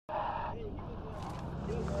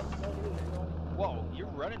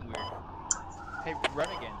running weird. Hey, run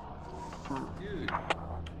again. Dude,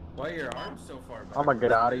 why are your arms so far back? I'm gonna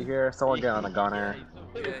get out of here. Someone get on a gunner.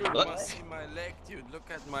 Yeah, you wanna see my leg, dude? Look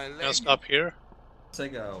at my leg. I'll stop here. It's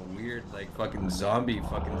like a weird, like, fucking zombie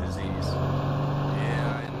fucking disease.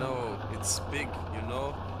 Yeah, I know. It's big, you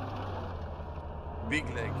know? Big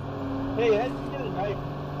leg. Hey, how'd you get a knife?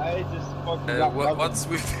 I just fucking got what's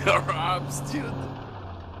with your arms, dude?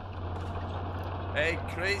 Hey,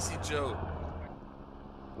 Crazy Joe.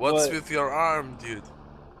 What's What? with your arm, dude?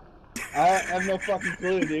 I have no fucking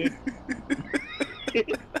clue, dude.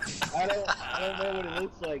 I don't know what it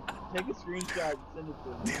looks like. Take a screenshot and send it to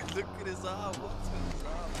me. Look at his arm. What's with his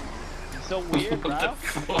arm? He's so weird, bro.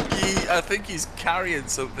 I think he's carrying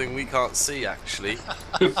something we can't see, actually.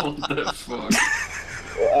 What the fuck?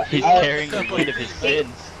 He's carrying the weight of his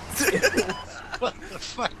sins. What the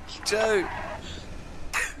fuck? Joe!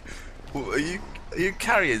 Are you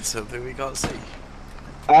carrying something we can't see?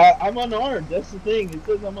 I'm unarmed. That's the thing. It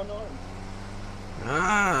says I'm unarmed.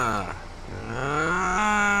 Ah.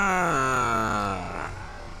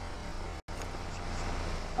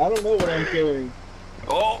 I don't know what I'm carrying.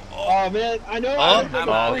 Oh, Oh man, I know. Oh, I'm Oh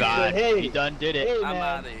but god, hey, he done did it. hey I'm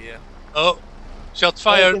man, out of here. Oh, shot hey,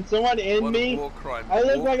 fired. can someone end What a me? war crime. I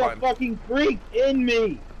look War like crime. a fucking freak. End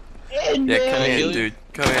me. End me. Yeah, come here, dude.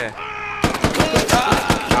 Come here.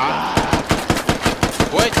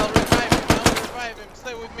 Wait, I'll revive him. I'll revive him.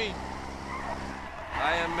 Stay with me.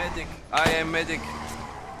 I am medic. I am medic.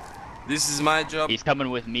 This is my job. He's coming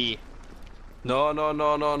with me. No. I'm an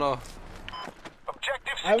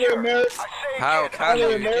American. How can I'm an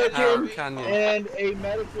you? American How can you? and a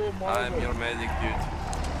medical marvel. I'm your medic, dude.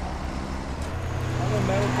 I'm a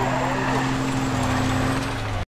medical marvel.